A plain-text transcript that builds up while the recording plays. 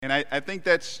And I think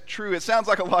that's true. It sounds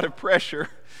like a lot of pressure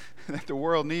that the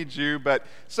world needs you, but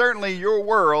certainly your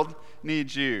world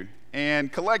needs you.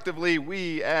 And collectively,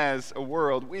 we as a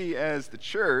world, we as the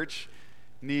church,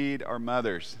 need our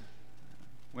mothers.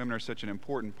 Women are such an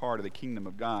important part of the kingdom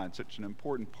of God, such an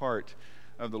important part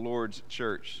of the Lord's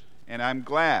church. And I'm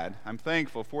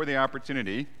thankful for the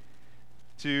opportunity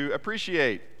to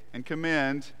appreciate and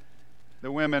commend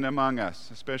the women among us,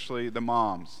 especially the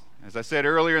moms. As I said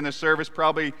earlier in the service,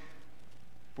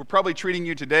 we're probably treating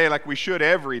you today like we should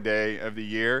every day of the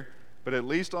year, but at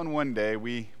least on one day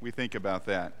we think about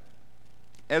that.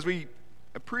 As we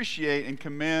appreciate and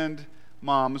commend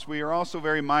moms, we are also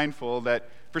very mindful that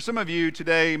for some of you,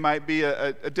 today might be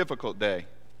a difficult day.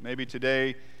 Maybe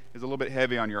today is a little bit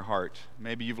heavy on your heart.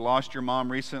 Maybe you've lost your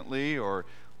mom recently, or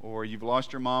you've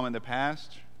lost your mom in the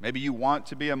past. Maybe you want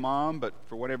to be a mom, but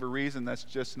for whatever reason, that's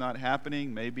just not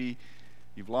happening. Maybe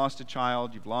you've lost a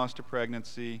child, you've lost a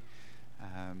pregnancy.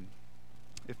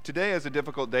 If today is a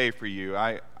difficult day for you,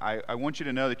 I want you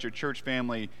to know that your church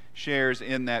family shares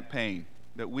in that pain,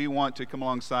 that we want to come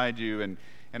alongside you, and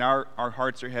our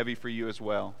hearts are heavy for you as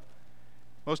well.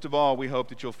 Most of all, we hope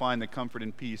that you'll find the comfort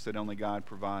and peace that only God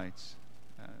provides.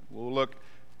 We'll look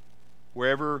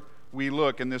wherever we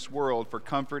look in this world for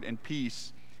comfort and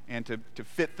peace and to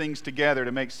fit things together,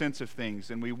 to make sense of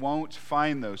things, and we won't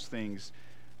find those things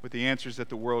with the answers that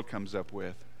the world comes up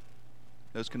with.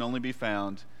 Those can only be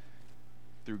found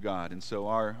through God, and so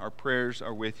our prayers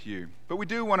are with you. But we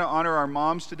do want to honor our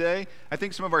moms today. I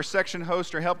think some of our section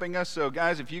hosts are helping us, so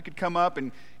guys, if you could come up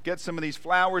and get some of these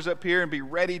flowers up here and be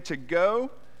ready to go.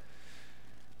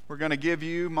 We're going to give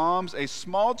you, moms, a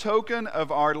small token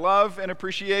of our love and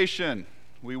appreciation.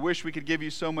 We wish we could give you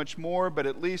so much more, but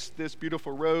at least this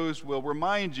beautiful rose will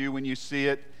remind you when you see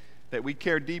it that we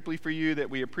care deeply for you, that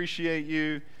we appreciate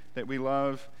you, that we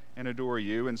love and adore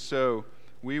you, and so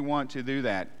we want to do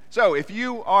that. So if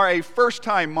you are a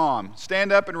first-time mom,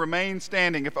 stand up and remain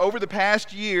standing. If over the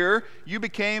past year you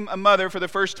became a mother for the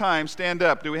first time, stand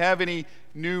up. Do we have any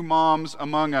new moms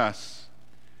among us?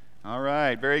 All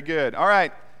right, very good. All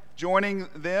right, joining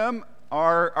them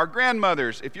are our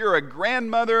grandmothers. If you're a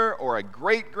grandmother or a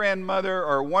great-grandmother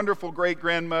or a wonderful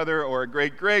great-grandmother or a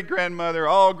great-great-grandmother,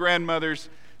 all grandmothers,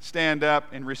 stand up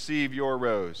and receive your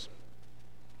rose.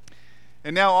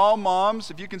 And now all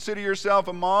moms, if you consider yourself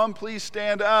a mom, please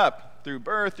stand up. Through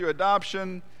birth, through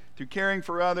adoption, through caring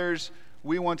for others,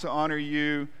 we want to honor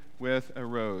you with a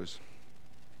rose.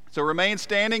 So remain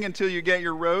standing until you get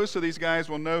your rose so these guys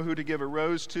will know who to give a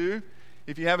rose to.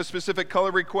 If you have a specific color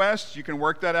request, you can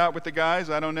work that out with the guys,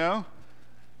 I don't know.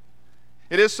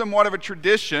 It is somewhat of a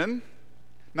tradition,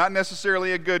 not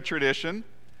necessarily a good tradition,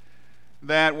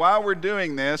 that while we're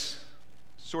doing this,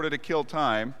 sort of to kill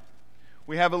time,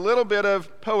 we have a little bit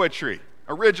of poetry,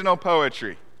 original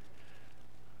poetry.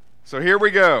 So here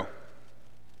we go.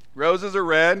 Roses are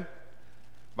red,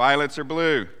 violets are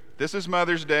blue. This is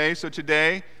Mother's Day, so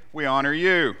today we honor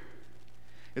you.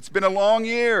 It's been a long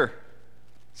year,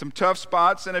 some tough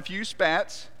spots and a few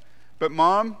spats, but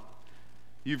Mom,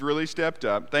 you've really stepped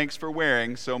up. Thanks for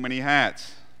wearing so many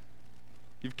hats.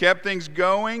 You've kept things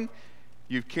going.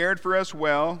 You've cared for us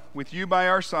well. With you by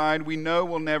our side, we know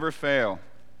we'll never fail.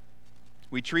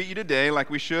 We treat you today like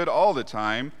we should all the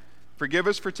time. Forgive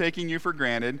us for taking you for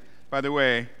granted. By the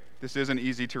way, this isn't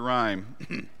easy to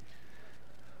rhyme.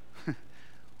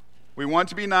 We want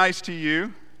to be nice to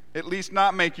you, at least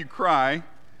not make you cry.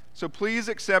 So please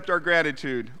accept our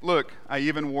gratitude. Look, I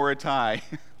even wore a tie.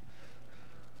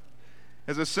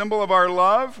 As a symbol of our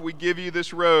love, we give you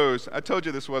this rose. I told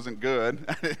you this wasn't good.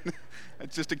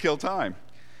 It's just to kill time.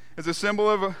 As a symbol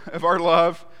of our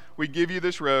love, we give you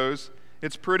this rose.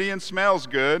 It's pretty and smells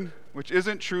good, which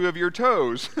isn't true of your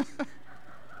toes.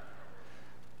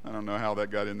 I don't know how that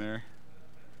got in there.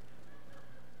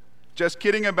 Just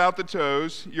kidding about the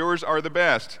toes. Yours are the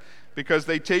best because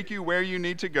they take you where you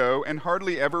need to go and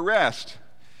hardly ever rest.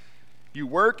 You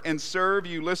work and serve,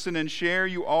 you listen and share,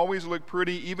 you always look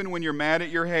pretty even when you're mad at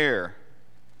your hair.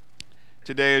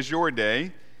 Today is your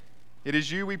day. It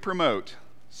is you we promote.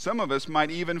 Some of us might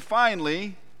even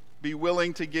finally be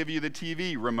willing to give you the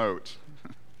TV remote.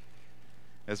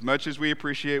 As much as we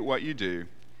appreciate what you do,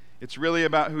 it's really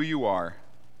about who you are.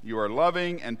 You are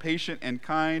loving and patient and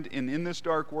kind, and in this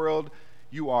dark world,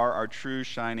 you are our true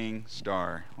shining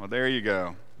star. Well, there you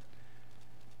go.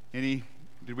 Did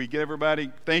we get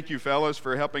everybody? Thank you, fellas,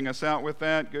 for helping us out with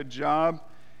that. Good job.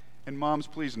 And moms,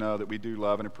 please know that we do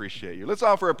love and appreciate you. Let's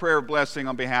offer a prayer of blessing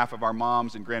on behalf of our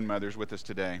moms and grandmothers with us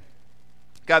today.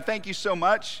 God, thank you so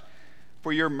much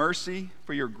for your mercy,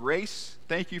 for your grace.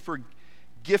 Thank you for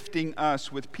gifting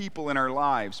us with people in our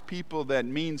lives, people that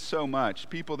mean so much,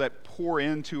 people that pour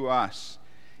into us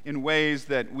in ways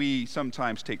that we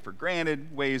sometimes take for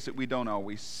granted, ways that we don't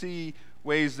always see,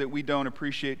 ways that we don't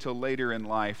appreciate till later in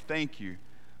life. Thank you,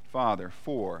 Father,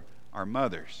 for our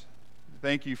mothers.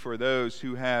 Thank you for those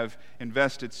who have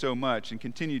invested so much and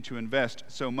continue to invest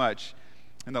so much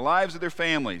in the lives of their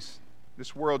families.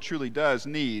 This world truly does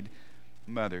need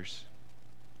mothers.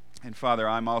 And Father,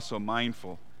 I'm also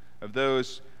mindful of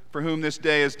those for whom this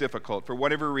day is difficult, for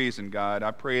whatever reason, God.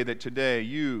 I pray that today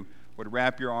you would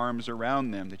wrap your arms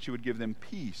around them, that you would give them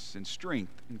peace and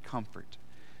strength and comfort,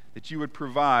 that you would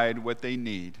provide what they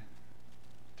need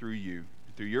through you,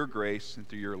 through your grace and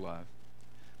through your love.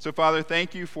 So, Father,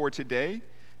 thank you for today.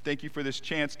 Thank you for this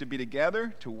chance to be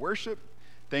together, to worship.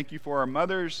 Thank you for our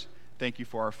mothers. Thank you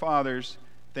for our fathers.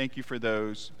 Thank you for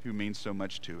those who mean so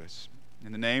much to us.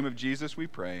 In the name of Jesus we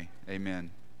pray.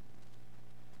 Amen.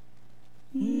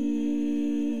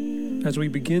 As we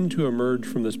begin to emerge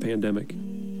from this pandemic,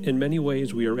 in many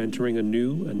ways we are entering a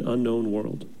new and unknown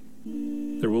world.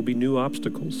 There will be new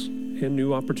obstacles and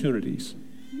new opportunities.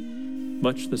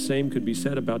 Much the same could be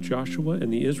said about Joshua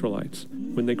and the Israelites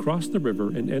when they crossed the river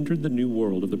and entered the new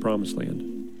world of the Promised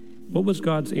Land. What was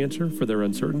God's answer for their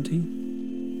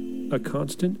uncertainty? A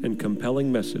constant and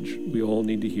compelling message we all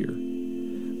need to hear.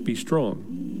 Be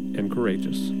strong and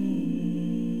courageous.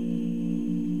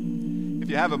 If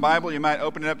you have a Bible, you might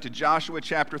open it up to Joshua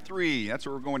chapter 3. That's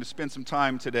where we're going to spend some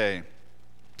time today.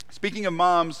 Speaking of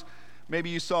moms, maybe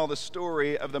you saw the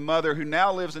story of the mother who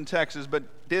now lives in Texas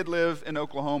but did live in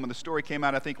Oklahoma. The story came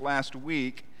out, I think, last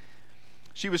week.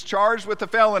 She was charged with a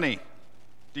felony.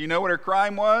 Do you know what her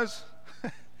crime was?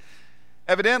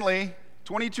 Evidently,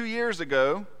 22 years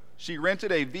ago, she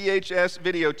rented a VHS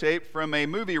videotape from a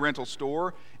movie rental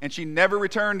store, and she never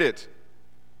returned it.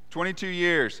 22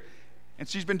 years. And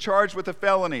she's been charged with a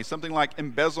felony, something like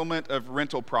embezzlement of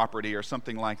rental property or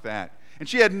something like that. And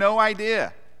she had no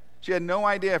idea. She had no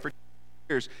idea for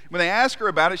years. When they asked her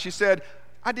about it, she said,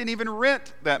 I didn't even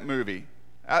rent that movie.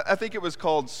 I think it was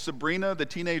called Sabrina the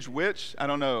Teenage Witch. I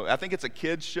don't know. I think it's a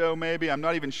kid's show maybe. I'm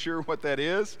not even sure what that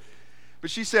is. But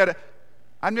she said,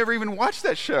 I've never even watched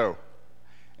that show.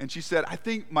 And she said, I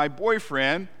think my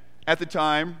boyfriend at the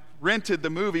time rented the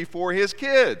movie for his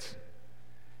kids.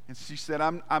 And she said,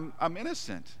 I'm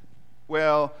innocent.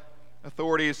 Well,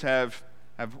 authorities have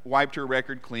wiped her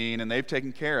record clean, and they've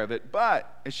taken care of it.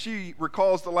 But as she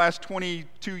recalls the last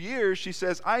 22 years, she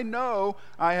says, I know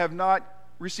I have not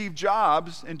received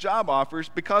jobs and job offers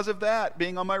because of that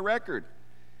being on my record.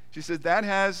 She says, that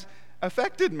has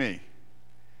affected me.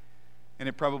 And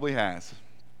it probably has.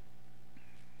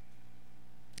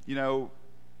 You know,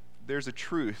 there's a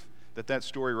truth that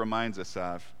story reminds us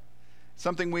of.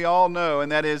 Something we all know,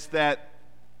 and that is that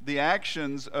the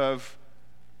actions of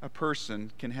a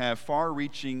person can have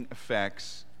far-reaching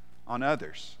effects on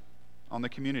others, on the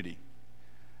community.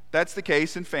 That's the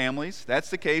case in families. That's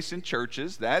the case in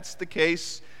churches. That's the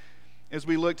case as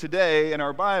we look today in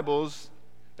our Bibles.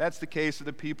 That's the case of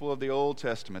the people of the Old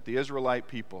Testament, the Israelite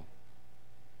people.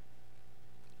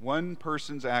 One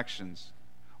person's actions,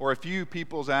 or a few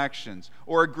people's actions,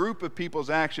 or a group of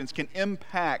people's actions can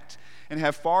impact and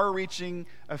have far-reaching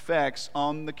effects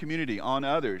on the community, on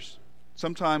others,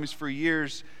 sometimes for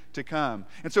years to come.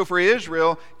 And so for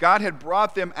Israel, God had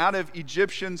brought them out of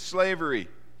Egyptian slavery.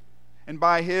 And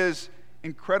by his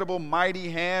incredible mighty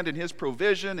hand and his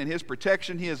provision and his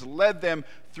protection, he has led them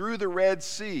through the Red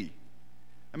Sea.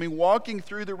 I mean, walking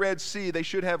through the Red Sea, they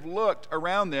should have looked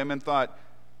around them and thought,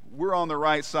 we're on the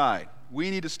right side. We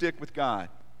need to stick with God.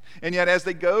 And yet, as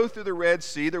they go through the Red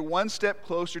Sea, they're one step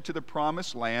closer to the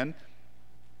Promised Land.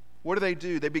 What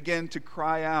do? They begin to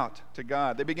cry out to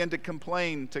God. They begin to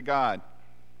complain to God.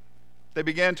 They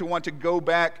begin to want to go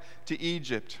back to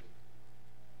Egypt.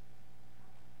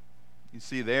 You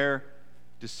see, their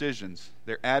decisions,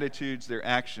 their attitudes, their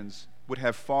actions would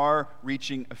have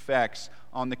far-reaching effects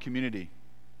on the community.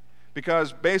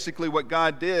 Because basically what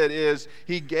God did is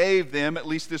he gave them, at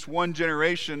least this one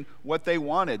generation, what they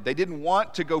wanted. They didn't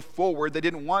want to go forward. They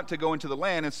didn't want to go into the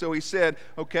land. And so he said,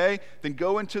 okay, then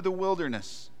go into the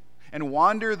wilderness and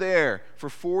wander there for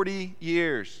 40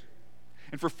 years.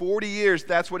 And for 40 years,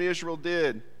 that's what Israel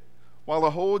did, while a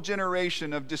whole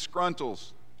generation of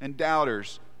disgruntles and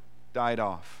doubters died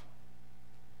off.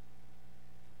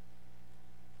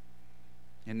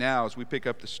 And now, as we pick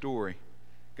up the story,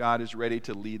 God is ready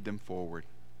to lead them forward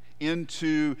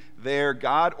into their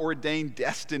God-ordained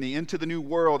destiny, into the new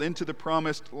world, into the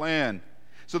promised land.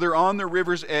 So they're on the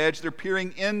river's edge. They're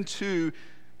peering into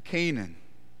Canaan,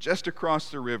 just across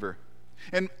the river.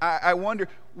 And I wonder,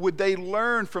 would they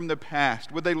learn from the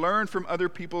past? Would they learn from other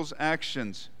people's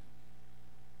actions?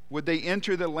 Would they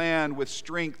enter the land with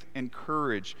strength and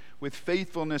courage, with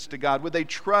faithfulness to God? Would they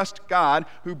trust God,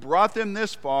 who brought them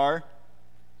this far,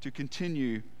 to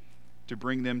continue to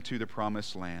bring them to the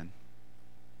promised land?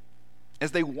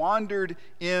 As they wandered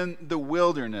in the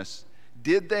wilderness,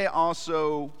 did they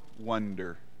also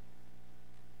wonder?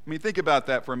 I mean, think about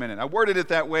that for a minute. I worded it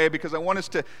that way because I want us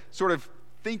to sort of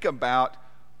think about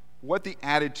what the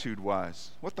attitude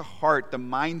was, what the heart, the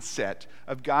mindset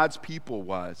of God's people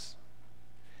was.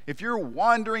 If you're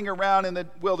wandering around in the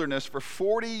wilderness for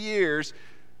 40 years,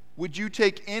 would you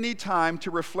take any time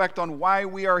to reflect on why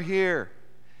we are here?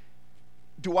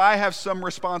 Do I have some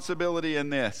responsibility in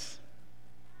this?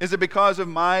 Is it because of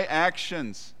my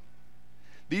actions?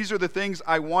 These are the things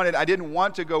I wanted. I didn't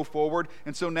want to go forward,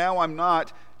 and so now I'm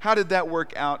not. How did that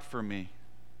work out for me?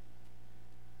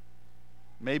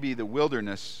 Maybe the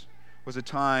wilderness was a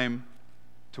time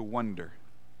to wonder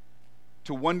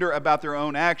about their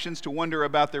own actions, to wonder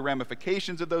about the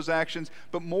ramifications of those actions,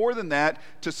 but more than that,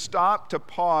 to stop, to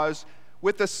pause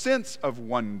with a sense of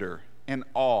wonder and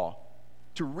awe,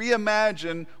 to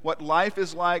reimagine what life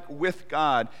is like with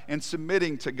God and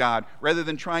submitting to God rather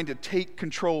than trying to take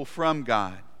control from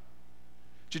God.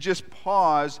 To just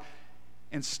pause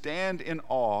and stand in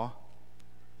awe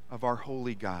of our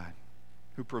holy God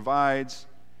who provides,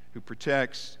 who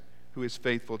protects, who is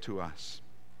faithful to us.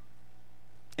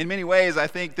 In many ways, I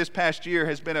think this past year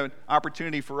has been an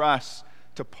opportunity for us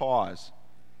to pause,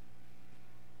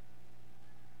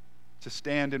 to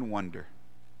stand in wonder,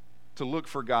 to look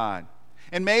for God,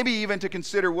 and maybe even to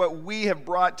consider what we have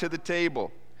brought to the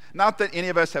table. Not that any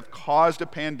of us have caused a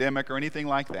pandemic or anything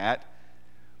like that,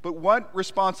 but what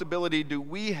responsibility do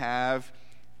we have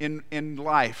in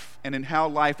life and in how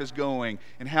life is going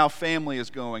and how family is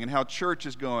going and how church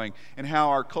is going and how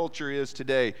our culture is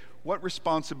today? What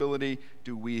responsibility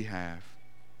do we have?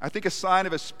 I think a sign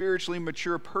of a spiritually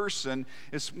mature person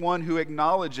is one who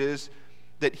acknowledges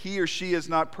that he or she is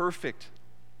not perfect,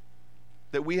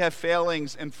 that we have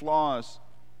failings and flaws.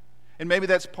 And maybe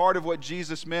that's part of what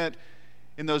Jesus meant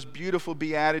in those beautiful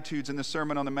Beatitudes in the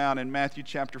Sermon on the Mount in Matthew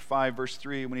chapter 5, verse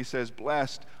 3, when he says,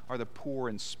 "Blessed are the poor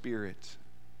in spirit."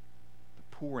 The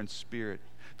poor in spirit.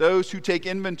 Those who take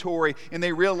inventory and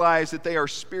they realize that they are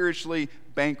spiritually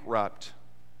bankrupt.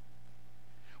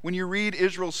 When you read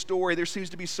Israel's story, there seems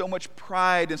to be so much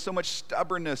pride and so much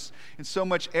stubbornness and so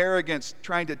much arrogance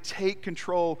trying to take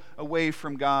control away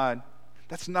from God.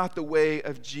 That's not the way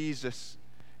of Jesus,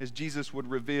 as Jesus would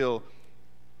reveal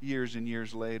years and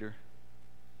years later.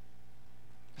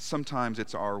 Sometimes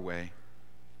it's our way.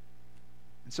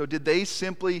 And so did they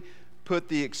simply put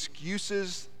the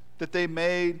excuses that they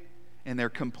made and their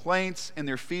complaints and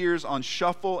their fears on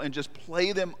shuffle and just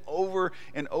play them over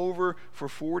and over for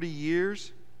 40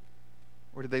 years?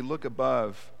 Or did they look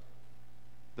above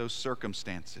those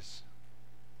circumstances?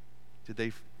 Did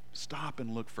they stop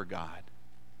and look for God?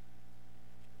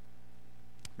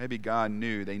 Maybe God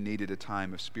knew they needed a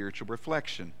time of spiritual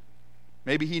reflection.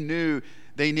 Maybe he knew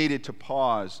they needed to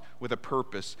pause with a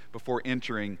purpose before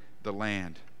entering the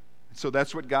land. So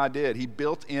that's what God did. He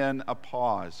built in a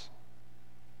pause.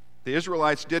 The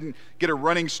Israelites didn't get a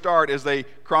running start as they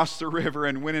crossed the river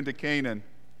and went into Canaan.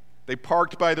 They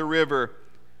parked by the river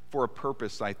for a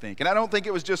purpose, I think. And I don't think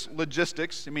it was just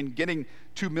logistics. I mean, getting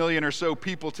 2 million or so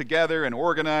people together and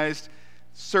organized,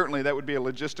 certainly that would be a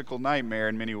logistical nightmare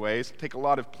in many ways. It'd take a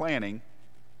lot of planning.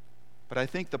 But I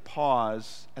think the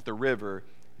pause at the river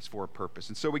is for a purpose.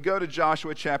 And so we go to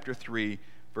Joshua chapter 3,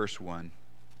 verse 1.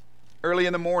 Early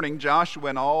in the morning, Joshua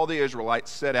and all the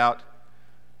Israelites set out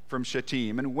from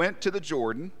Shittim and went to the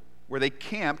Jordan, where they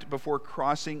camped before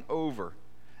crossing over.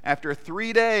 After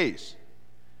 3 days,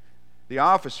 the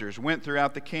officers went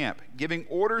throughout the camp, giving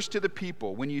orders to the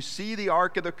people, "When you see the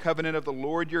ark of the covenant of the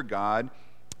Lord your God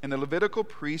and the Levitical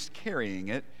priest carrying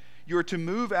it, you are to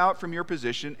move out from your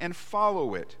position and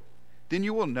follow it. Then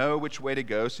you will know which way to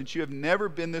go, since you have never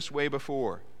been this way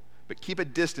before. But keep a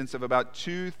distance of about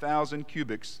 2,000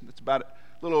 cubits, that's about a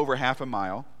little over half a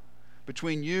mile,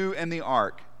 between you and the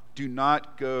ark. Do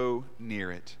not go near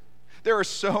it." There are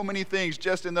so many things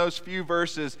just in those few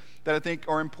verses that I think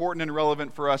are important and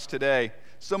relevant for us today.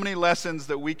 So many lessons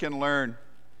that we can learn.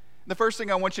 The first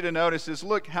thing I want you to notice is,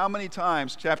 look how many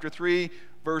times, chapter 3,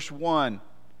 verse 1,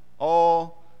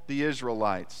 all the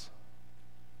Israelites.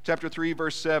 Chapter 3,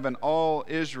 verse 7, all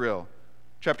Israel.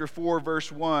 Chapter 4,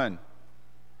 verse 1,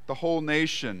 the whole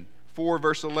nation. 4,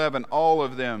 verse 11, all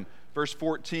of them. Verse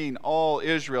 14, all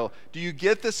Israel. Do you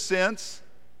get the sense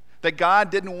that God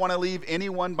didn't want to leave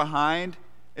anyone behind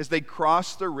as they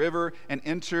crossed the river and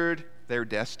entered their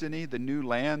destiny, the new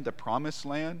land, the promised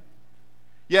land.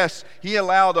 Yes, he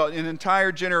allowed an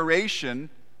entire generation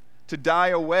to die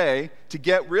away to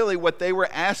get really what they were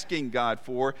asking God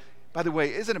for. By the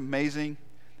way, isn't it amazing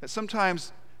that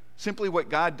sometimes simply what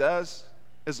God does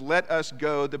is let us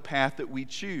go the path that we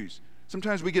choose?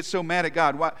 Sometimes we get so mad at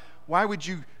God. Why would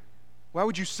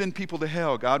you send people to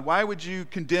hell, God? Why would you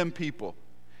condemn people?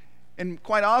 And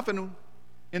quite often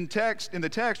in the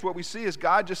text, what we see is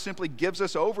God just simply gives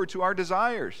us over to our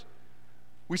desires.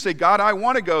 We say, God, I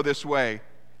want to go this way.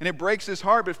 And it breaks his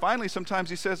heart, but finally sometimes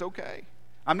he says, okay,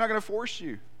 I'm not going to force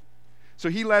you. So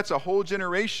he lets a whole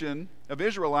generation of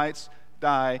Israelites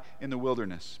die in the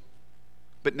wilderness.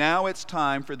 But now it's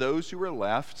time for those who are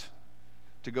left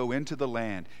to go into the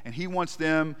land. And he wants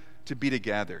them to be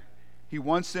together. He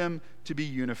wants them to be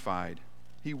unified.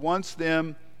 He wants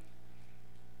them,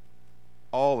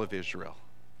 all of Israel,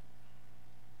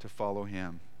 to follow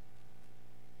him.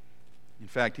 In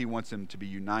fact, he wants them to be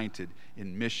united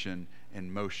in mission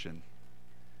and motion.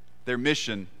 Their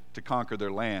mission to conquer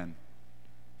their land.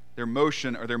 Their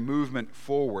motion or their movement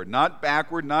forward. Not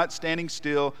backward, not standing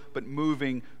still, but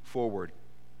moving forward.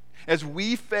 As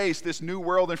we face this new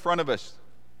world in front of us,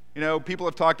 people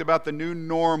have talked about the new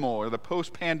normal or the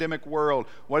post-pandemic world.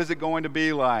 What is it going to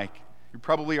be like? You're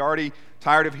probably already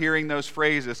tired of hearing those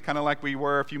phrases, kind of like we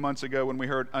were a few months ago when we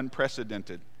heard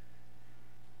unprecedented.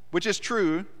 Which is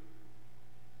true,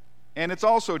 and it's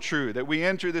also true that we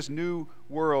enter this new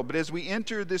world. But as we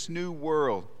enter this new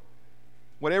world,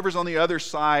 whatever's on the other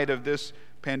side of this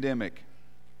pandemic,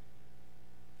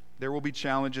 there will be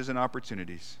challenges and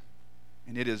opportunities.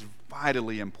 And it is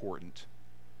vitally important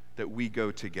that we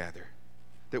go together,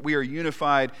 that we are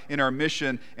unified in our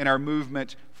mission and our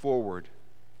movement forward.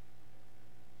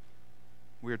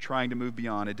 We are trying to move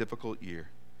beyond a difficult year,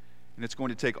 and it's going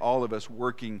to take all of us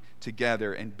working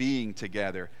together and being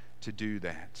together to do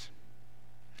that.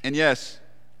 And yes,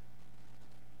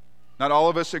 not all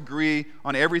of us agree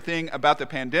on everything about the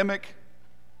pandemic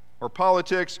or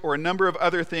politics or a number of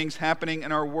other things happening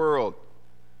in our world.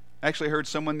 I actually heard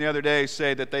someone the other day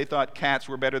say that they thought cats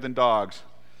were better than dogs.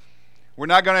 We're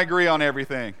not going to agree on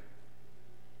everything.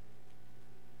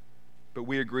 But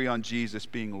we agree on Jesus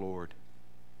being Lord.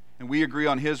 And we agree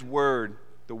on his word,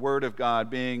 the word of God,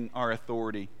 being our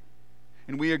authority.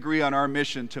 And we agree on our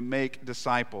mission to make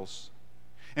disciples.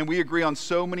 And we agree on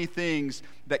so many things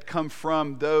that come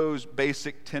from those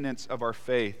basic tenets of our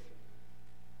faith.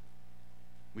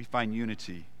 We find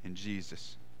unity in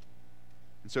Jesus.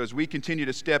 And so as we continue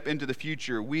to step into the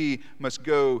future, we must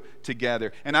go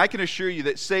together. And I can assure you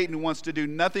that Satan wants to do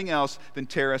nothing else than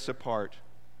tear us apart.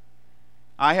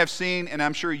 I have seen, and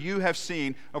I'm sure you have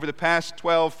seen, over the past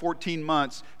 12, 14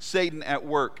 months, Satan at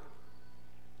work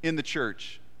in the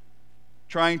church,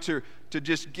 trying to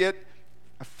just get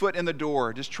a foot in the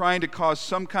door, just trying to cause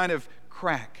some kind of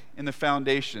crack in the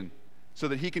foundation so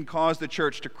that he can cause the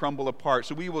church to crumble apart,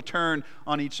 so we will turn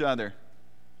on each other.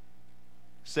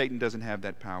 Satan doesn't have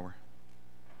that power.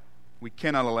 We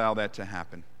cannot allow that to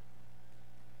happen.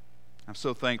 I'm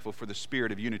so thankful for the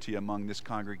spirit of unity among this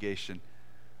congregation,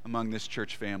 among this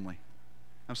church family.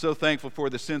 I'm so thankful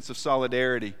for the sense of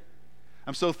solidarity.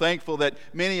 I'm so thankful that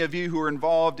many of you who are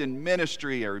involved in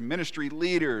ministry or ministry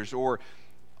leaders or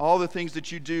all the things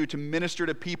that you do to minister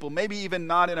to people, maybe even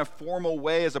not in a formal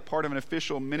way as a part of an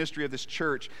official ministry of this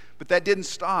church, but that didn't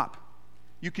stop.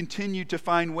 You continued to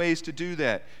find ways to do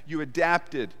that. You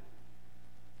adapted,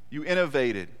 you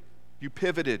innovated, you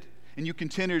pivoted, and you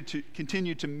continued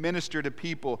to minister to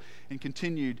people and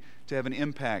continued to have an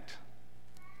impact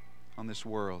on this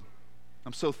world.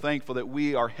 I'm so thankful that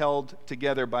we are held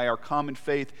together by our common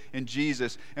faith in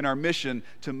Jesus and our mission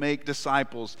to make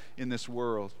disciples in this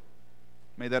world.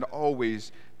 May that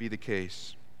always be the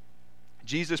case.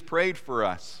 Jesus prayed for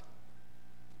us.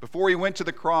 Before he went to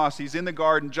the cross, he's in the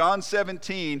garden. John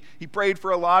 17, he prayed for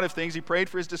a lot of things. He prayed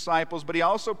for his disciples, but he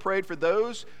also prayed for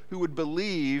those who would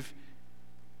believe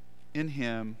in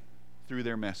him through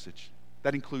their message.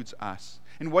 That includes us.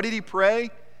 And what did he pray?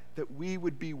 That we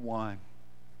would be one,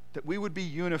 that we would be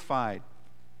unified.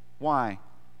 Why?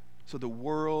 So the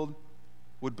world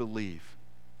would believe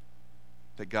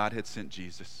that God had sent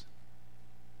Jesus.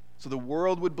 So the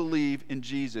world would believe in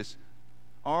Jesus.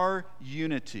 Our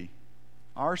unity,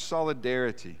 our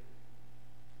solidarity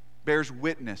bears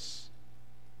witness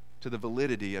to the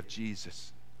validity of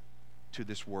Jesus to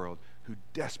this world who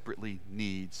desperately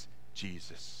needs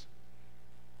Jesus.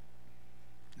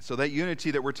 So that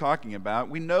unity that we're talking about,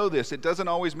 we know this. It doesn't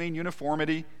always mean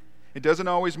uniformity. It doesn't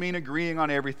always mean agreeing on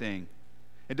everything.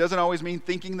 It doesn't always mean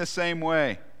thinking the same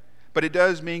way. But it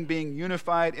does mean being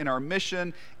unified in our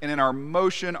mission and in our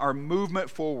motion, our movement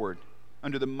forward.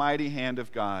 under the mighty hand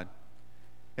of God.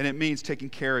 And it means taking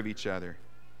care of each other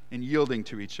and yielding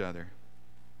to each other.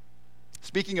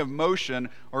 Speaking of motion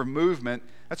or movement,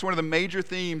 that's one of the major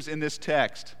themes in this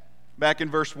text. Back in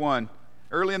verse 1,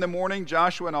 early in the morning,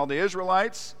 Joshua and all the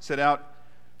Israelites set out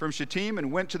from Shittim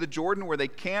and went to the Jordan, where they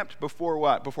camped before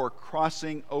what? Before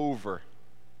crossing over.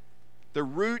 The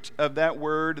root of that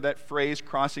word, that phrase,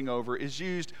 crossing over, is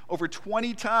used over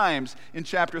 20 times in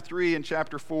chapter 3 and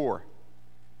chapter 4.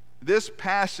 This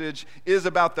passage is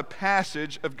about the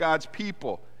passage of God's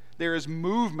people. There is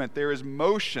movement, there is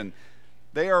motion.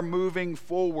 They are moving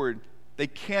forward. They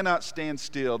cannot stand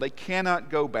still. They cannot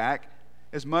go back,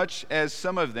 as much as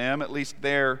some of them, at least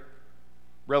their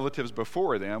relatives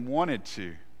before them, wanted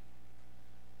to.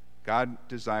 God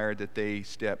desired that they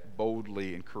step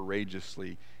boldly and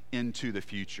courageously into the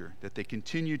future, that they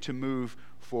continue to move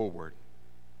forward.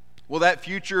 Will that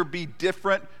future be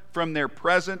different from their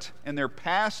present and their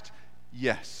past?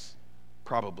 Yes,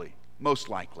 probably, most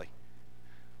likely.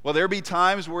 Will there be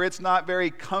times where it's not very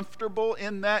comfortable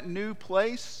in that new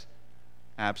place?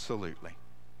 Absolutely.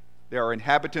 There are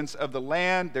inhabitants of the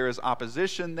land. There is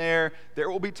opposition there. There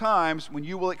will be times when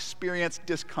you will experience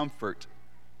discomfort.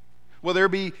 Will there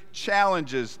be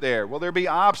challenges there? Will there be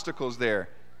obstacles there?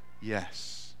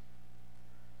 Yes.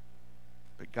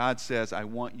 But God says, I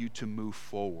want you to move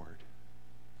forward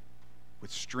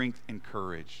with strength and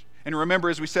courage. And remember,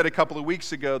 as we said a couple of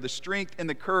weeks ago, the strength and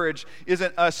the courage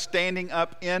isn't us standing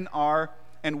up in our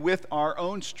and with our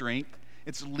own strength.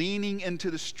 It's leaning into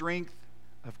the strength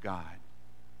of God.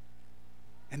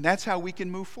 And that's how we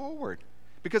can move forward,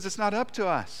 because it's not up to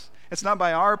us. It's not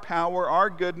by our power, our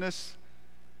goodness.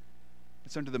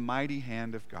 It's under the mighty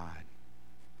hand of God.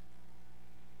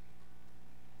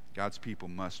 God's people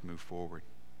must move forward.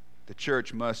 The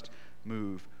church must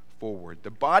move forward.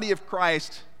 The body of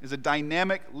Christ is a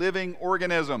dynamic, living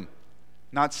organism,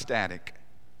 not static.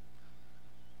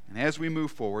 And as we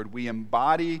move forward, we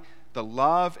embody the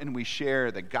love and we share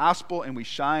the gospel and we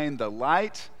shine the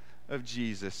light of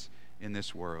Jesus in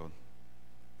this world.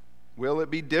 Will it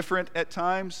be different at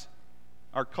times?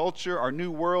 Our culture, our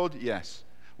new world? Yes.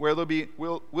 Will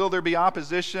there be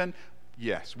opposition?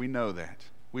 Yes, we know that.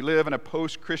 We live in a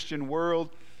post-Christian world.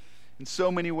 In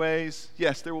so many ways,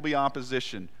 yes, there will be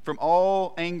opposition from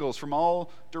all angles, from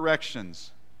all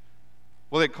directions.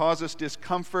 Will it cause us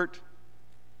discomfort?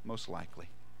 Most likely.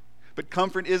 But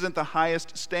comfort isn't the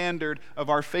highest standard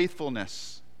of our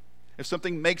faithfulness. If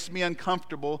something makes me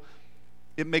uncomfortable,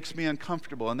 it makes me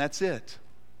uncomfortable, and that's it.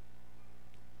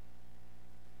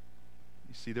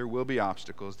 You see, there will be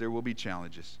obstacles, there will be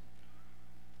challenges,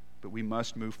 but we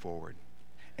must move forward.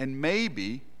 And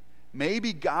maybe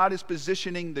God is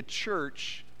positioning the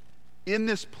church in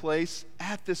this place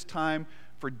at this time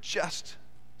for just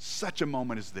such a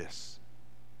moment as this.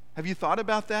 Have you thought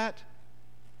about that?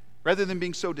 Rather than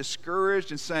being so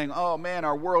discouraged and saying, oh man,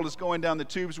 our world is going down the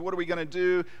tubes, what are we going to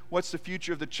do? What's the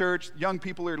future of the church? Young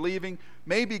people are leaving.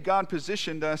 Maybe God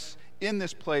positioned us in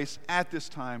this place at this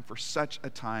time for such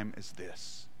a time as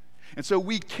this. And so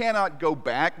we cannot go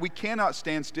back. We cannot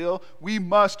stand still. We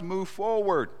must move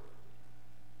forward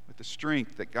with the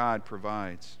strength that God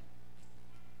provides.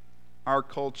 Our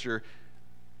culture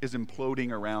is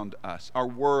imploding around us. Our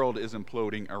world is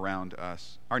imploding around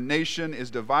us. Our nation is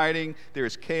dividing. There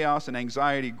is chaos and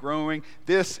anxiety growing.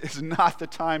 This is not the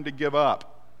time to give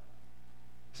up.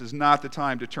 This is not the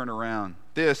time to turn around.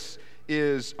 This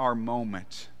is our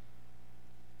moment.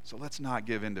 So let's not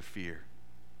give in to fear.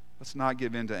 Let's not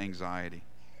give in to anxiety.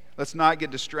 Let's not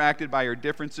get distracted by our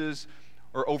differences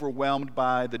or overwhelmed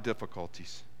by the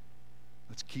difficulties.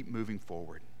 Let's keep moving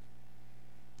forward.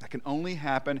 That can only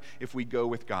happen if we go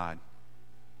with God.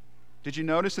 Did you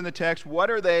notice in the text, what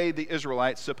are they, the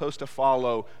Israelites, supposed to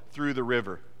follow through the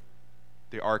river?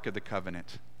 The Ark of the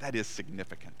Covenant. That is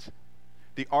significant.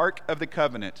 The Ark of the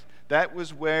Covenant, that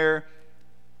was where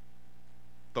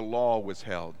the law was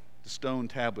held, the stone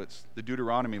tablets, the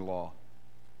Deuteronomy law.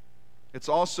 It's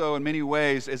also, in many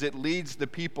ways, as it leads the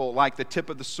people like the tip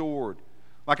of the sword,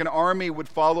 like an army would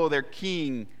follow their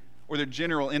king or their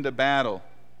general into battle.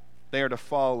 They are to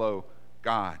follow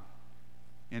God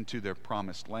into their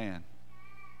promised land.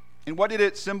 And what did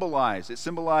it symbolize? It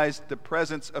symbolized the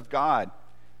presence of God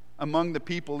among the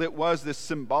people. It was this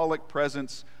symbolic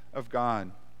presence of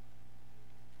God.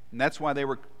 And that's why they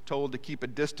were told to keep a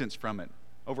distance from it,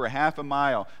 over a half a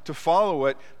mile, to follow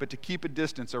it, but to keep a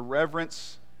distance, a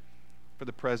reverence for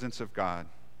the presence of God.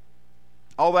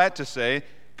 All that to say,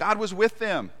 God was with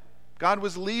them. God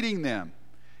was leading them.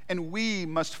 And we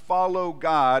must follow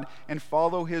God and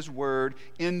follow His word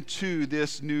into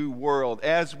this new world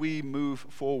as we move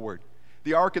forward.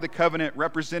 The Ark of the Covenant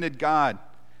represented God,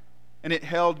 and it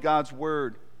held God's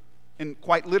word. And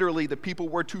quite literally, the people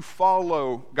were to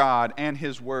follow God and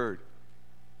His word.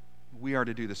 We are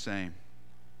to do the same.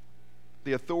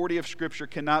 The authority of Scripture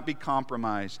cannot be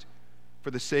compromised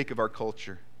for the sake of our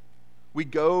culture. We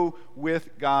go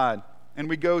with God, and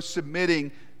we go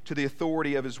submitting to the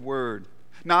authority of His word.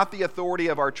 Not the authority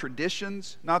of our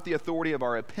traditions, not the authority of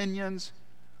our opinions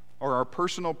or our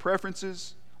personal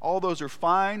preferences. All those are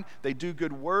fine. They do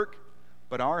good work.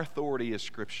 But our authority is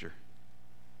Scripture.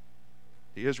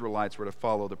 The Israelites were to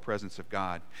follow the presence of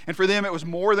God. And for them, it was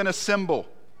more than a symbol.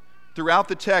 Throughout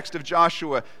the text of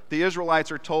Joshua, the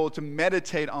Israelites are told to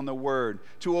meditate on the Word,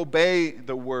 to obey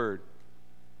the Word.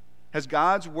 Has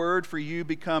God's Word for you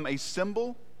become a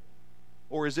symbol,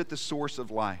 or is it the source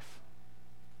of life?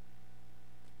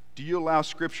 Do you allow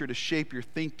Scripture to shape your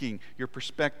thinking, your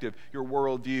perspective, your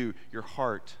worldview, your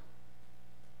heart?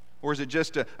 Or is it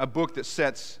just a book that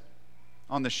sits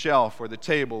on the shelf or the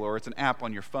table, or it's an app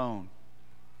on your phone?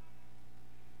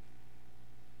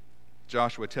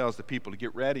 Joshua tells the people to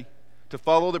get ready, to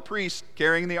follow the priest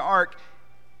carrying the ark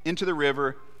into the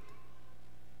river.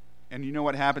 And you know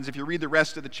what happens? If you read the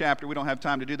rest of the chapter, we don't have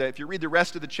time to do that. If you read the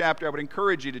rest of the chapter, I would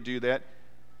encourage you to do that,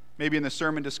 maybe in the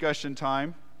sermon discussion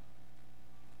time.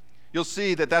 You'll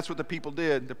see that that's what the people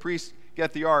did. The priests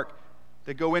get the ark.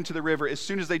 They go into the river. As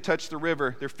soon as they touch the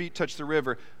river, their feet touch the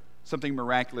river, something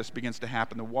miraculous begins to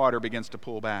happen. The water begins to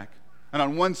pull back. And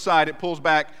on one side, it pulls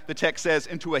back, the text says,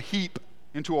 into a heap,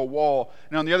 into a wall.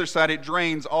 And on the other side, it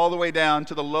drains all the way down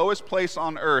to the lowest place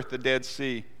on earth, the Dead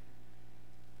Sea.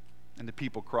 And the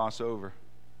people cross over.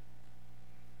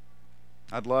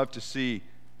 I'd love to see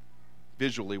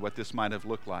visually what this might have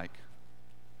looked like.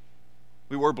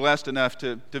 We were blessed enough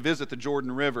to visit the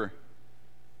Jordan River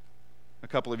a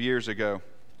couple of years ago.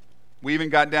 We even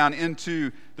got down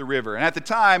into the river. And at the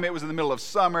time, it was in the middle of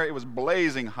summer. It was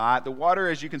blazing hot. The water,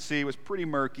 as you can see, was pretty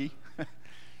murky.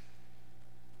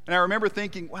 And I remember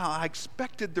thinking, wow, I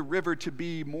expected the river to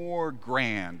be more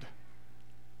grand.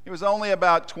 It was only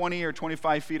about 20 or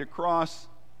 25 feet across.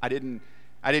 I didn't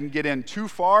get in too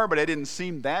far, but it didn't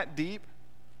seem that deep.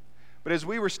 But as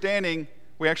we were standing,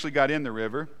 we actually got in the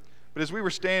river. But as we were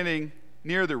standing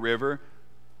near the river,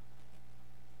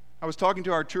 I was talking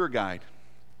to our tour guide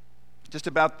just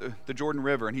about the Jordan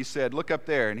River, and he said, look up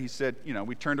there. And he said,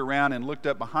 we turned around and looked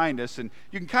up behind us, and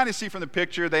you can kind of see from the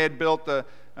picture they had built the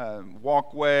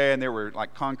walkway, and there were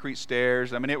like concrete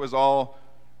stairs. I mean, it was all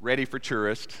ready for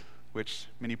tourists, which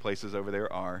many places over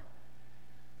there are.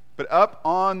 But up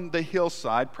on the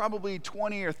hillside, probably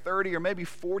 20 or 30 or maybe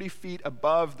 40 feet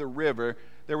above the river,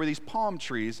 there were these palm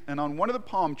trees, and on one of the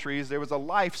palm trees there was a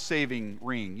life-saving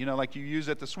ring, like you use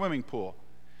at the swimming pool.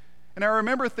 And I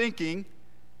remember thinking,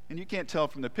 and you can't tell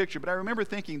from the picture, but I remember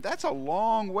thinking, that's a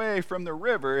long way from the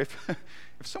river. If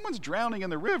someone's drowning in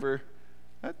the river,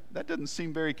 that doesn't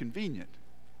seem very convenient.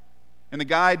 And the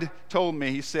guide told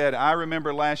me, he said, I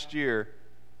remember last year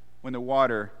when the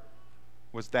water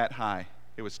was that high.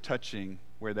 It was touching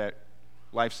where that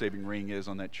life-saving ring is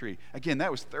on that tree. Again,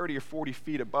 that was 30 or 40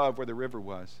 feet above where the river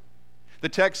was. The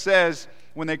text says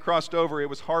when they crossed over, it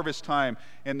was harvest time,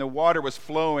 and the water was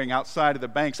flowing outside of the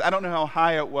banks. I don't know how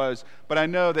high it was, but I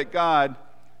know that God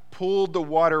pulled the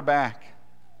water back.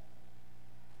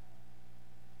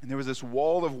 And there was this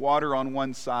wall of water on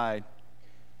one side,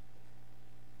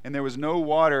 and there was no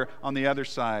water on the other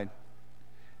side.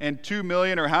 And 2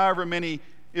 million or however many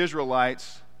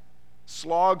Israelites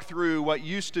slogged through what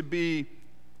used to be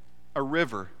a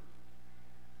river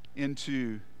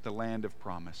into the land of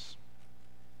promise.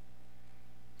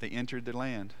 They entered the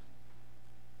land.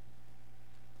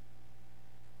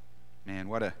 Man,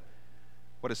 what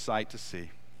a sight to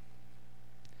see.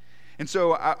 And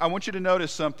so I want you to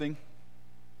notice something.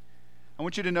 I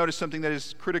want you to notice something that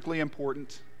is critically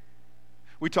important.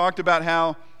 We talked about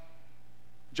how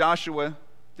Joshua,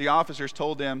 the officers,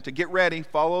 told them to get ready,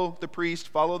 follow the priest,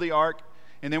 follow the ark.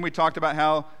 And then we talked about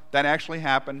how that actually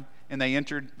happened and they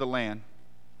entered the land.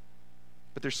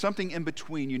 But there's something in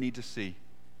between you need to see.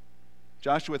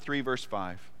 Joshua 3, verse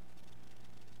 5.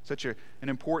 Such an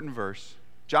important verse.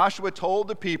 Joshua told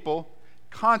the people,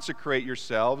 consecrate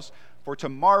yourselves, for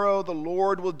tomorrow the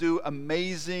Lord will do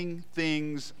amazing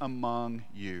things among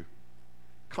you.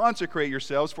 Consecrate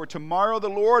yourselves, for tomorrow the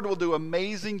Lord will do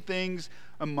amazing things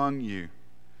among you.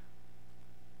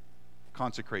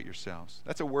 Consecrate yourselves.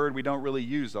 That's a word we don't really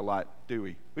use a lot, do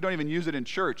we? We don't even use it in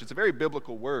church. It's a very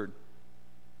biblical word.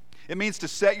 It means to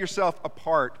set yourself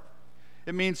apart.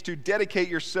 It means to dedicate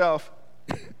yourself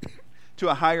to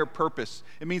a higher purpose.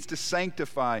 It means to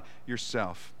sanctify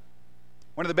yourself.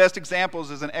 One of the best examples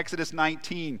is in Exodus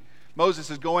 19. Moses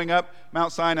is going up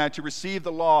Mount Sinai to receive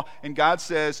the law, and God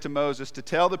says to Moses to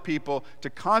tell the people to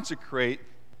consecrate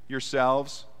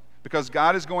yourselves because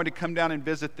God is going to come down and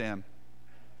visit them.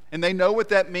 And they know what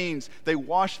that means. They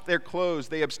wash their clothes.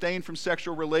 They abstain from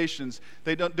sexual relations.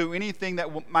 They don't do anything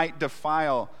that might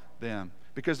defile them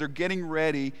because they're getting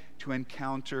ready to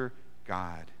encounter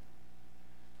God,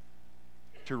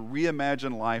 to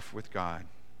reimagine life with God.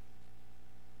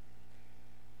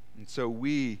 And so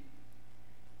we,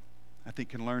 I think,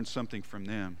 can learn something from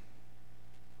them.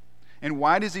 And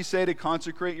why does he say to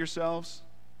consecrate yourselves?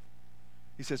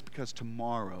 He says, because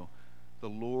tomorrow the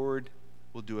Lord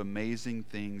will do amazing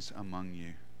things among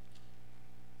you.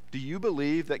 Do you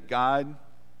believe that God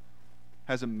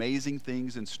has amazing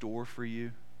things in store for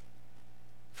you,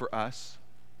 for us?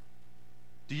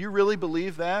 Do you really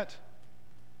believe that?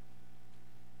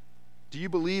 Do you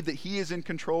believe that he is in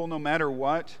control no matter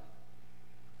what?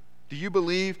 Do you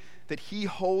believe that he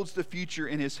holds the future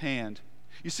in his hand?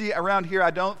 You see, around here,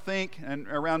 I don't think, and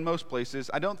around most places,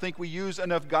 I don't think we use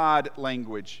enough God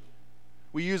language.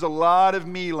 We use a lot of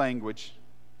me language.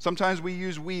 Sometimes we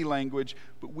use we language,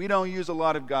 but we don't use a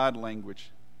lot of God language.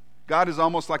 God is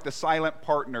almost like the silent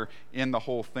partner in the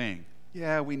whole thing.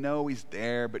 Yeah, we know he's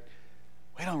there, but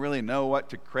we don't really know what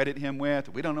to credit him with.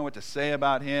 We don't know what to say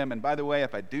about him. And by the way,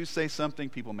 if I do say something,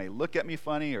 people may look at me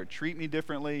funny or treat me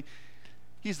differently.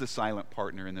 He's the silent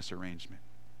partner in this arrangement.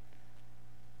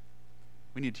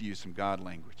 We need to use some God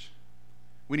language.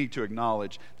 We need to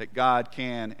acknowledge that God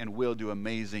can and will do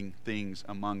amazing things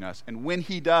among us. And when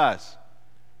he does,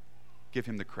 give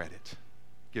him the credit.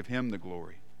 Give him the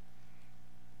glory.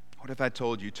 What if I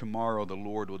told you tomorrow the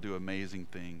Lord will do amazing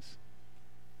things?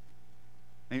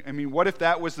 I mean, what if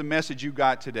that was the message you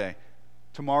got today?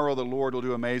 Tomorrow the Lord will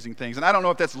do amazing things. And I don't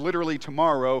know if that's literally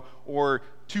tomorrow or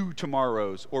 2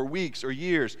 tomorrows or weeks or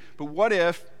years. But what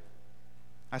if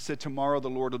I said tomorrow the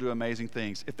Lord will do amazing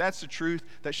things? If that's the truth,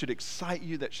 that should excite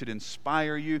you, that should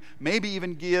inspire you, maybe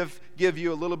even give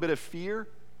you a little bit of fear.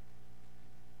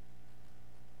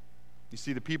 You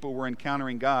see, the people were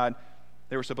encountering God.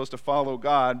 They were supposed to follow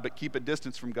God, but keep a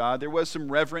distance from God. There was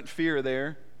some reverent fear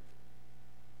there.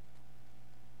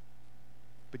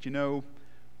 But you know,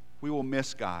 we will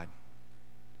miss God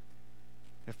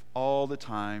if all the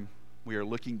time we are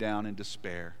looking down in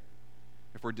despair,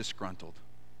 if we're disgruntled.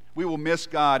 We will miss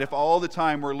God if all the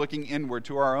time we're looking inward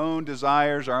to our own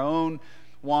desires, our own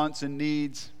wants and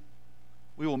needs.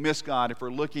 We will miss God if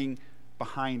we're looking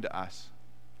behind us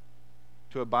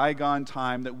to a bygone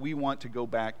time that we want to go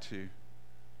back to.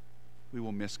 We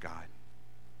will miss God.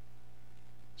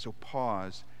 So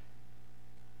pause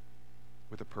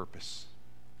with a purpose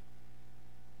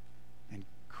and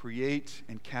create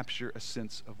and capture a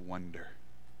sense of wonder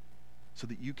so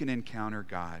that you can encounter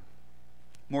God.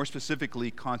 More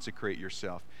specifically, consecrate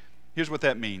yourself. Here's what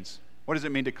that means. What does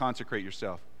it mean to consecrate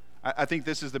yourself? I think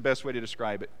this is the best way to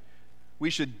describe it. We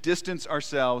should distance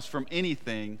ourselves from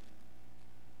anything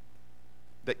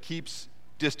that keeps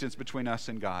distance between us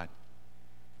and God.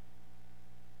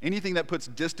 Anything that puts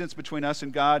distance between us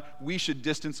and God, we should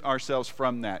distance ourselves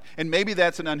from that. And maybe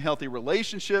that's an unhealthy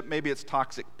relationship. Maybe it's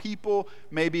toxic people.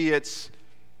 Maybe it's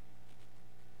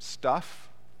stuff,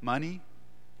 money.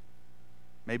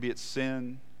 Maybe it's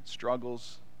sin,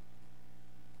 struggles.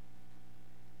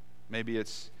 Maybe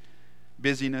it's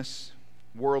busyness,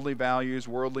 worldly values,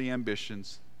 worldly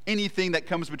ambitions. Anything that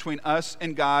comes between us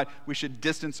and God, we should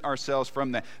distance ourselves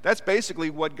from that. That's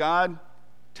basically what God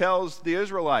tells the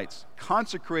Israelites.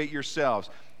 Consecrate yourselves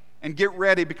and get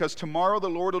ready because tomorrow the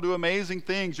Lord will do amazing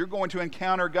things. You're going to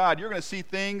encounter God. You're going to see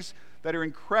things that are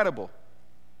incredible.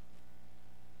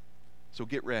 So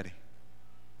get ready.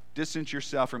 Distance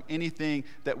yourself from anything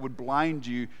that would blind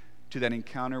you to that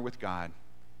encounter with God.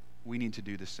 We need to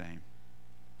do the same.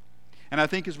 And I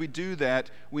think as we do that,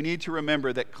 we need to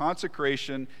remember that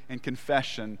consecration and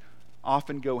confession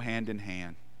often go hand in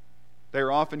hand. They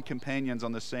are often companions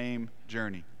on the same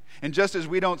journey. And just as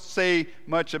we don't say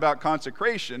much about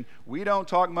consecration, we don't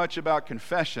talk much about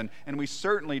confession, and we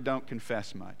certainly don't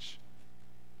confess much.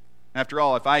 After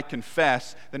all, if I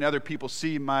confess, then other people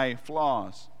see my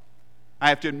flaws. I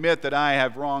have to admit that I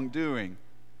have wrongdoing.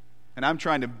 And I'm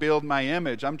trying to build my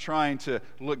image. I'm trying to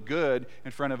look good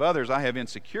in front of others. I have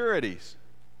insecurities.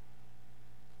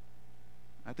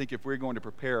 I think if we're going to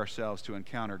prepare ourselves to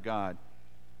encounter God,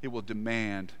 it will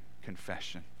demand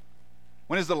confession.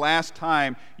 When is the last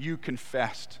time you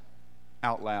confessed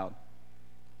out loud?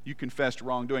 You confessed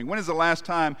wrongdoing. When is the last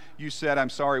time you said, I'm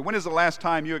sorry? When is the last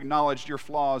time you acknowledged your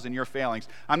flaws and your failings?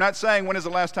 I'm not saying when is the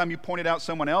last time you pointed out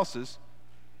someone else's,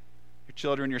 your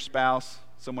children, your spouse,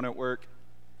 someone at work.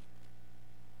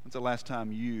 When's the last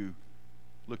time you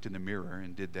looked in the mirror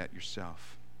and did that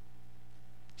yourself.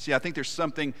 See, I think there's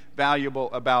something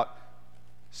valuable about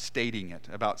stating it,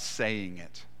 about saying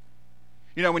it.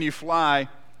 You know, when you fly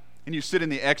and you sit in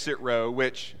the exit row,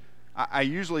 which I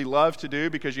usually love to do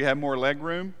because you have more leg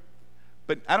room,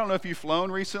 but I don't know if you've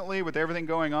flown recently with everything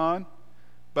going on,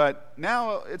 but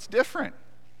now it's different.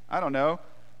 I don't know.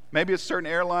 Maybe it's certain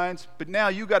airlines, but now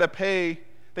you got to pay.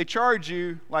 They charge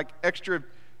you like extra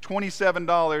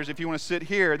 $27 if you want to sit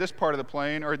here, this part of the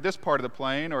plane, or this part of the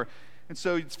plane, and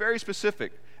so it's very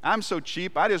specific. I'm so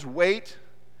cheap, I just wait,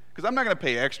 because I'm not going to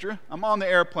pay extra. I'm on the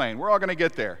airplane. We're all going to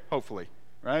get there, hopefully,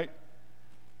 right?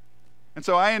 And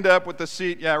so I end up with the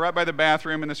seat, right by the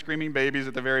bathroom and the screaming babies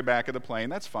at the very back of the plane.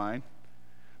 That's fine.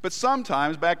 But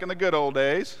sometimes, back in the good old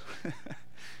days,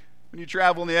 when you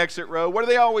travel in the exit row, what do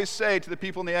they always say to the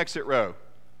people in the exit row?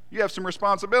 You have some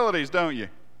responsibilities, don't you?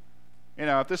 You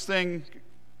know, if this thing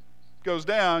goes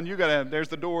down, there's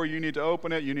the door, you need to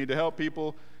open it, you need to help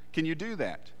people. Can you do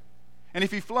that? And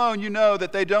if you've flown, you know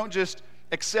that they don't just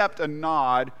accept a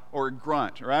nod or a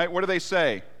grunt, right? What do they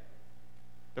say?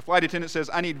 The flight attendant says,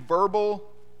 I need verbal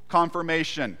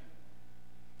confirmation.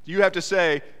 You have to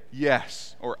say,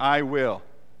 yes, or I will.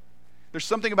 There's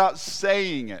something about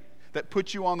saying it that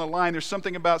puts you on the line. There's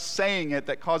something about saying it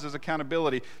that causes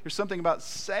accountability. There's something about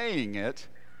saying it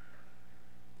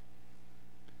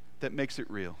that makes it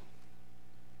real.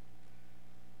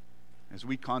 As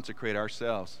we consecrate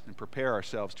ourselves and prepare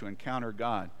ourselves to encounter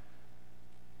God,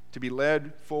 to be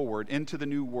led forward into the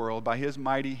new world by His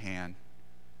mighty hand,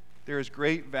 there is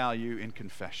great value in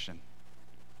confession,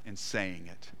 in saying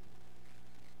it.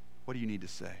 What do you need to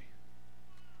say?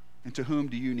 And to whom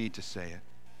do you need to say it?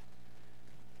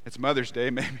 It's Mother's Day.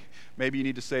 Maybe you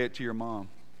need to say it to your mom.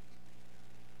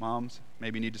 Moms,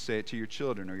 maybe you need to say it to your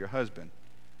children or your husband.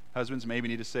 Husbands, maybe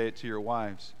you need to say it to your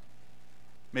wives.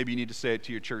 Maybe you need to say it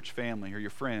to your church family or your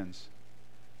friends.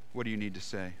 What do you need to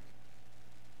say?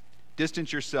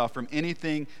 Distance yourself from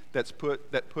anything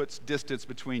that puts distance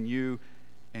between you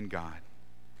and God.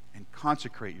 And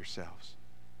consecrate yourselves.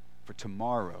 For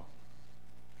tomorrow,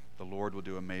 the Lord will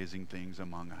do amazing things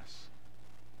among us.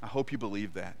 I hope you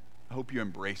believe that. I hope you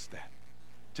embrace that.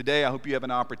 Today, I hope you have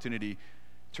an opportunity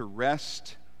to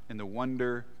rest in the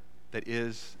wonder that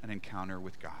is an encounter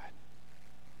with God.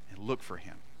 And look for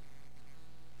Him.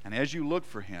 And as you look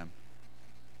for Him,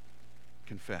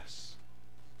 confess.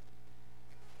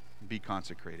 Be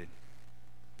consecrated.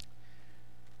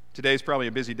 Today's probably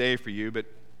a busy day for you, but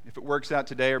if it works out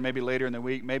today or maybe later in the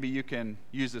week, maybe you can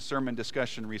use the sermon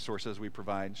discussion resources we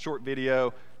provide. Short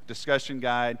video, discussion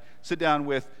guide. Sit down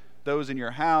with those in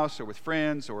your house or with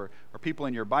friends or people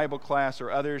in your Bible class or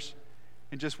others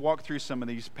and just walk through some of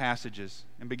these passages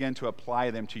and begin to apply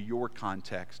them to your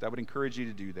context. I would encourage you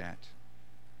to do that.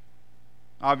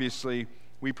 Obviously,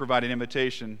 we provide an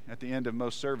invitation at the end of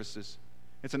most services.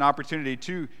 It's an opportunity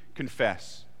to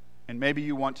confess, and maybe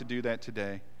you want to do that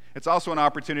today. It's also an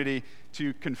opportunity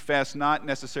to confess not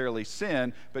necessarily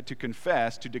sin, but to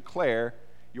confess, to declare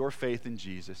your faith in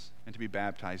Jesus and to be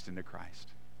baptized into Christ.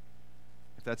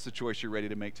 If that's the choice you're ready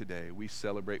to make today, we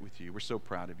celebrate with you. We're so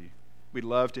proud of you. We'd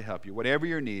love to help you. Whatever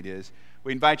your need is,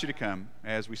 we invite you to come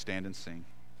as we stand and sing.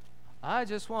 I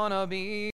just want to be